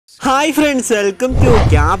Hi friends, welcome to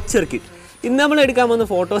Capture Kit. In the photos,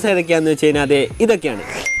 photos are the China. This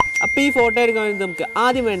photo is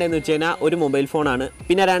a mobile phone.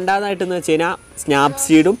 Pinna China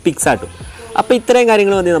Snapseed Pixar.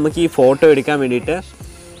 This photo is channel.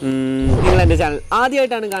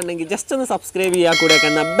 Just subscribe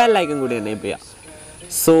and bell icon.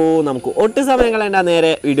 So, video.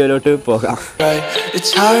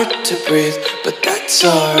 It's hard to breathe, but that's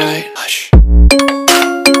alright. Hush.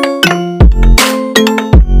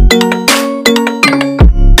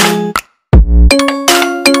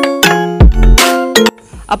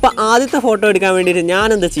 Now, the photo is going to be a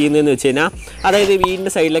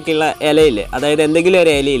side like a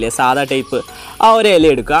sada type. Now,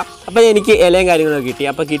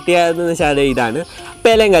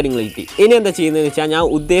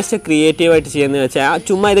 creative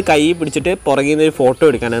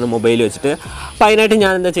photo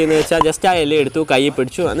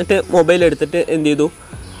mobile just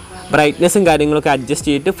brightness adjust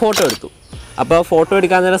photo. Now, photo is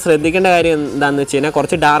dark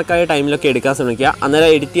time.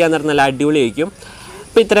 Edit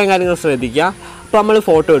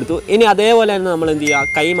photo. In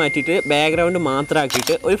background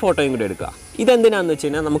photo. This is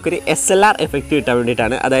SLR effect.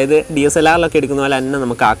 DSLR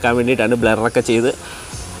blur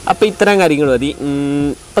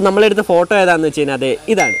photo.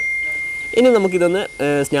 Now, we will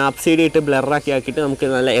Snapseed blur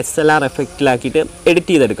SLR effect edit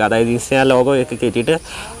the logo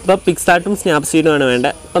Pixar Snapseed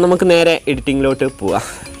editing we will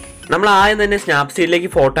Snapseed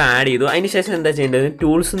photo add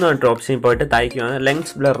tools option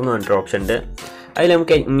lens blur option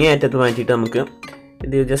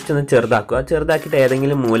just a cherdaka,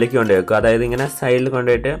 side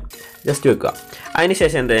just to go. I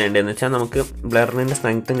session the end in the channel blur in the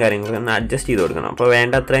strength and adjust the organ.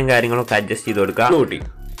 Pavanda train carrying on adjust the organ.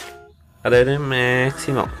 Other than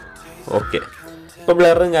maximum. Okay.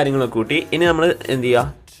 Blur and carrying a cootie in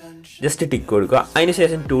India. Just a tick code. I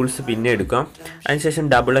session tools pin educa. I session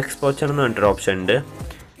double exposure and option.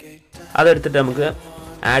 Other the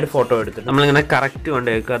add photo. We correct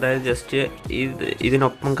just correct.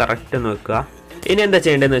 In the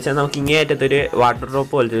chain, we have water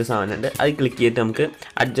drop. I click it,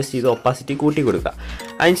 adjust the opacity.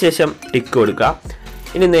 I session tick code.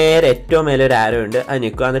 In the arrow and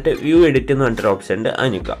view edit option.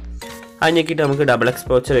 I double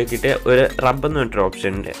exposure rub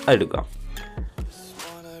option.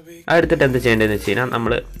 I the chain in the chain.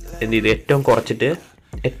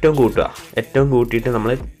 ഏറ്റവും കൂട്ടിയിട്ട് നമ്മൾ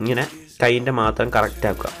ഇങ്ങനെ കൈന്റെ മാത്രം correct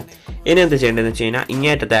ആക്കുക. ഇനി എന്ത് ചെയ്യേണ്ടതെന്ന് വെച്ച് കഴിഞ്ഞാൽ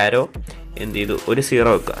ഇങ്ങേറ്റത്തെ ആരോ എന്ത് ചെയ്തു ഒരു 0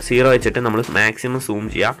 വെക്കുക. 0 വെച്ചിട്ട് നമ്മൾ മാക്സിമം സൂം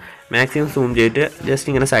ചെയ്യുക. മാക്സിമം സൂം ചെയ്തിട്ട് ജസ്റ്റ്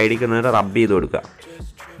ഇങ്ങനെ സൈഡിൽ നിന്ന് റബ്ബ് ചെയ്ത് കൊടുക്കുക.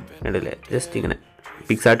 കണ്ടില്ലേ? ജസ്റ്റ് ഇങ്ങനെ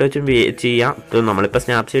പിക്സാർട്ട് വെച്ച് ചെയ്യാം. ഇപ്പോൾ നമ്മളിപ്പോൾ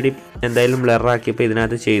സ്നാപ്സീഡ് എന്തായാലും ബ്ലർ ആക്കിയപ്പോൾ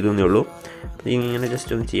ഇതിനകത്ത് ചെയ്തു എന്നേ ഉള്ളൂ. ഇങ്ങനെ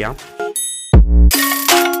ജസ്റ്റ് ഒന്ന് ചെയ്യാം.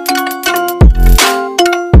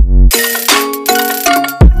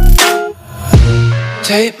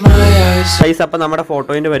 Guys, our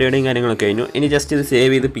photo in the video and just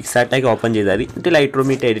save the Pixar tag open the Lightroom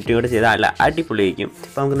editing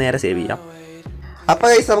save.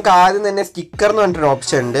 Guys, some sticker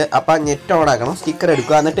option sticker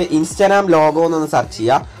Instagram logo search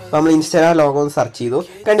Instagram logo search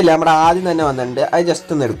I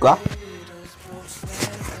just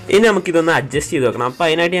in a adjust the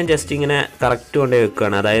just correct to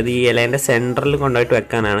the central conduct to a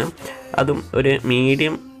canon. That's a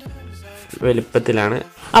medium. Now, we have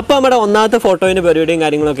photo in the period. Now,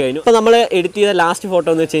 we edit the last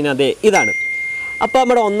photo. This is the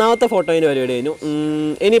photo in the period.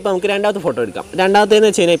 This is the photo. This is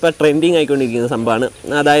trending icon.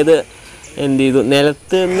 That is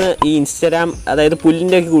Instagram. That is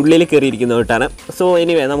pulling so,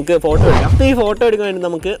 anyway, we have photo. This photo is the background.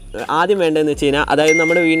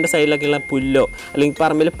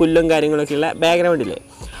 Background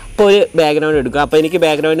background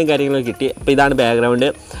background.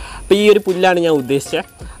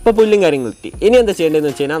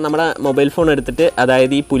 Mobile phone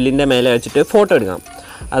photo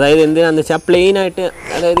plain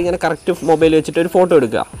correct mobile photo.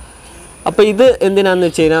 Now, this is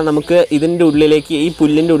the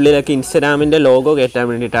Instagram logo.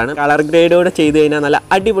 Color grade photos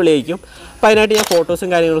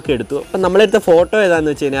and photo.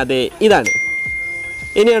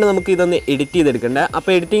 This is edit editing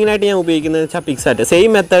Pixar.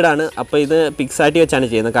 Same method Pixar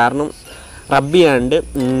Rabbi and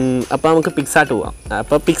Pixar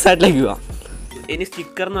Pixar like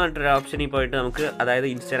sticker option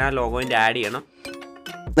Instagram logo and add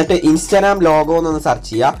എന്നിട്ട് Instagram logo എന്നൊന്ന് search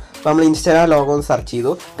ചെയ്യുക. അപ്പോൾ നമ്മൾ Instagram logo ഒന്ന് search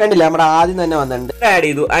ചെയ്തു, കണ്ടില്ല നമ്മുടെ ആദ്യം തന്നെ വന്നിട്ടുണ്ട്. ആഡ്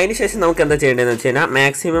ചെയ്തു. അതിനുശേഷം നമുക്ക് എന്താ ചെയ്യേണ്ടതെന്ന് വെച്ച് കഴിഞ്ഞാൽ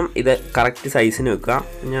മാക്സിമം ഇത് കറക്റ്റ് സൈസിന് വെക്കുക.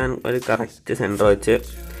 ഞാൻ ഒരു കറക്റ്റ് സെൻറ്റർ വെച്ച്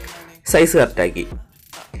സൈസ് കറക്റ്റാക്കി.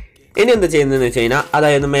 ഇനി എന്താ ചെയ്യുന്നതെന്ന് വെച്ച് കഴിഞ്ഞാൽ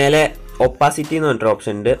അതായത് മേലെ ഒപ്പാസിറ്റി എന്ന് പറഞ്ഞൊരു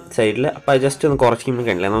ഓപ്ഷൻ ഉണ്ട് സൈഡിൽ. അപ്പോൾ ജസ്റ്റ് ഒന്ന് കുറയ്ക്കുമ്പോൾ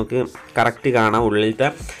കണ്ടില്ല നമുക്ക് കറക്റ്റ് കാണാം ഉള്ളിലത്തെ.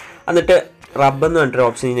 എന്നിട്ട് റബ്ബ് എന്ന് പറഞ്ഞൊരു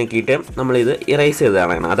ഓപ്ഷൻ നോക്കിയിട്ട് നമ്മളിത് ഇറേസ് ചെയ്ത്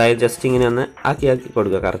കളയണം. അതായത് ജസ്റ്റ് ഇങ്ങനെ ഒന്ന് ആക്കി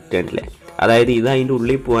കൊടുക്കുക കറക്റ്റ് കണ്ടില്ലേ. അതായത് ഇത് അതിൻ്റെ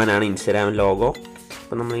ഉള്ളിൽ പോകാനാണ് ഇൻസ്റ്റാഗ്രാം ലോഗോ.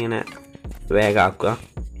 അപ്പോൾ നമ്മളിങ്ങനെ വേഗമാക്കുക.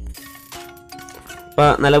 അപ്പോൾ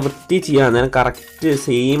നല്ല വൃത്തി ചെയ്യുക, അന്നേരം കറക്റ്റ്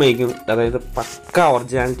സെയിം ആയിരിക്കും, അതായത് പക്ക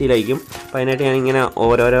ഒറിജിനാലിറ്റിയിലായിരിക്കും. അപ്പോൾ അതിനായിട്ട് ഞാനിങ്ങനെ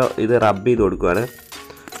ഓരോരോ ഇത് റബ്ബ് ചെയ്ത് കൊടുക്കുകയാണ്.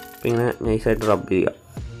 അപ്പോൾ ഇങ്ങനെ നൈസായിട്ട് റബ്ബ് ചെയ്യുക.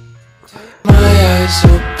 My eyes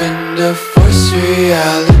open to force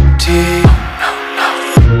reality.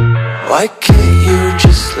 Why can't you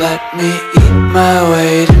just let me eat my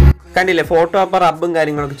weight? കണ്ടില്ലേ ഫോട്ടോ അപ്പോൾ റബ്ബും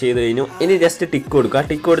കാര്യങ്ങളൊക്കെ ചെയ്ത് കഴിഞ്ഞു. ഇനി ജസ്റ്റ് ടിക്ക് കൊടുക്കുക.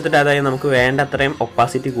 ടിക്ക് കൊടുത്തിട്ട് അതായത് നമുക്ക് വേണ്ട അത്രയും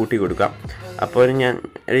ഒപ്പാസിറ്റി കൂട്ടി കൊടുക്കാം. അപ്പോൾ ഞാൻ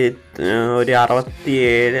ഒരു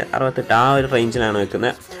 67, 68 ആ ഒരു റേഞ്ചിലാണ്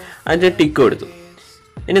വെക്കുന്നത്. അതിൻ്റെ ടിക്ക് കൊടുത്തു.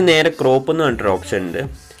 ഇനി നേരെ ക്രോപ്പ് എന്ന് പറഞ്ഞിട്ടൊരു ഓപ്ഷൻ ഉണ്ട്.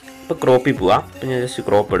 അപ്പോൾ ക്രോപ്പിൽ പോവാം. അപ്പോൾ ഞാൻ ജസ്റ്റ്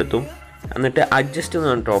ക്രോപ്പ് എടുത്തു. എന്നിട്ട് അഡ്ജസ്റ്റ് എന്ന്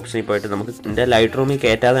പറഞ്ഞിട്ട് ഓപ്ഷനിൽ പോയിട്ട് നമുക്ക് ഇതിൻ്റെ ലൈറ്റ് റൂമിൽ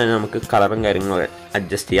കയറ്റാതെ തന്നെ നമുക്ക് കളറും കാര്യങ്ങളൊക്കെ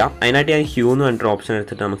അഡ്ജസ്റ്റ് ചെയ്യാം. അതിനായിട്ട് ഞാൻ ഹ്യൂ എന്ന് പറഞ്ഞിട്ട് ഓപ്ഷൻ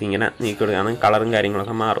എടുത്തിട്ട് നമുക്ക് ഇങ്ങനെ നീക്കി കൊടുക്കുകയാണെങ്കിൽ കളറും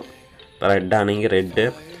കാര്യങ്ങളൊക്കെ മാറും. ഇപ്പോൾ റെഡ് ആണെങ്കിൽ റെഡ്,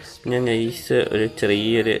 ഞാൻ നൈസ് ഒരു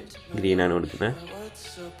ചെറിയൊരു ഗ്രീനാണ് കൊടുക്കുന്നത്.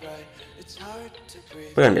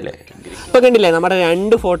 ഇപ്പോൾ കണ്ടില്ലേ നമ്മുടെ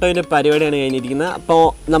 2 ഫോട്ടോയിൻ്റെ പരിപാടിയാണ് കഴിഞ്ഞിരിക്കുന്നത്. അപ്പോൾ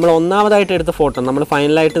നമ്മൾ ഒന്നാമതായിട്ട് എടുത്ത ഫോട്ടോ, നമ്മൾ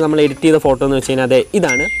ഫൈനലായിട്ട് നമ്മൾ എഡിറ്റ് ചെയ്ത ഫോട്ടോ എന്ന് വെച്ച് കഴിഞ്ഞാൽ അതെ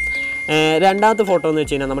ഇതാണ്. രണ്ടാമത്തെ ഫോട്ടോ എന്ന്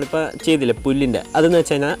വെച്ച് കഴിഞ്ഞാൽ നമ്മളിപ്പോൾ ചെയ്തില്ലേ പുല്ലിൻ്റെ, അതെന്ന്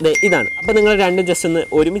വെച്ച് കഴിഞ്ഞാൽ ഇതാണ്. അപ്പോൾ നിങ്ങൾ രണ്ടും ജസ്റ്റ് ഒന്ന്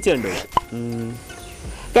ഒരുമിച്ച്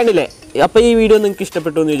കണ്ടില്ലേ. അപ്പോൾ ഈ വീഡിയോ നിങ്ങൾക്ക്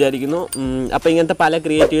ഇഷ്ടപ്പെട്ടു എന്ന് വിചാരിക്കുന്നു. അപ്പോൾ ഇങ്ങനത്തെ പല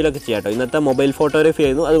ക്രിയേറ്റീവിലൊക്കെ ചെയ്യാം കേട്ടോ. ഇന്നത്തെ മൊബൈൽ ഫോട്ടോഗ്രാഫി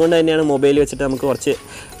ആയിരുന്നു, അതുകൊണ്ട് തന്നെയാണ് മൊബൈൽ വെച്ചിട്ട് നമുക്ക് കുറച്ച്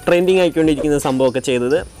ട്രെൻഡിങ് ആയിക്കൊണ്ടിരിക്കുന്ന സംഭവമൊക്കെ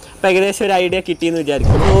ചെയ്തത്. അപ്പോൾ ഏകദേശം ഒരു ഐഡിയ കിട്ടിയെന്ന്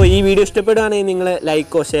വിചാരിക്കുന്നു. അപ്പോൾ ഈ വീഡിയോ ഇഷ്ടപ്പെടുകയാണെങ്കിൽ നിങ്ങൾ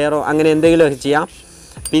ലൈക്കോ ഷെയറോ അങ്ങനെ എന്തെങ്കിലുമൊക്കെ ചെയ്യാം.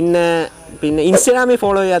 പിന്നെ ഇൻസ്റ്റാഗ്രാമിൽ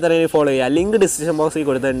ഫോളോ ചെയ്യാത്തവരെങ്കിൽ ഫോളോ ചെയ്യുക, ലിങ്ക് ഡിസ്ക്രിപ്ഷൻ ബോക്സിൽ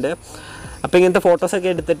കൊടുത്തിട്ടുണ്ട്. അപ്പോൾ ഇങ്ങനത്തെ ഫോട്ടോസൊക്കെ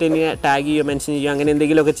എടുത്തിട്ട് ഇനി ടാഗ് ചെയ്യുക, മെൻഷൻ ചെയ്യുക, അങ്ങനെ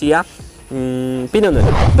എന്തെങ്കിലുമൊക്കെ ചെയ്യാം. പിന്നെ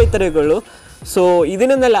ഒന്നുമില്ല. അപ്പോൾ ഇത്രയൊക്കെ ഉള്ളൂ. സോ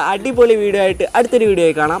ഇതിനൊന്നല്ല അടിപൊളി വീഡിയോ ആയിട്ട് അടുത്തൊരു വീഡിയോ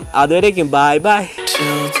കാണാം. അതുവരേക്കും ബൈ ബൈ.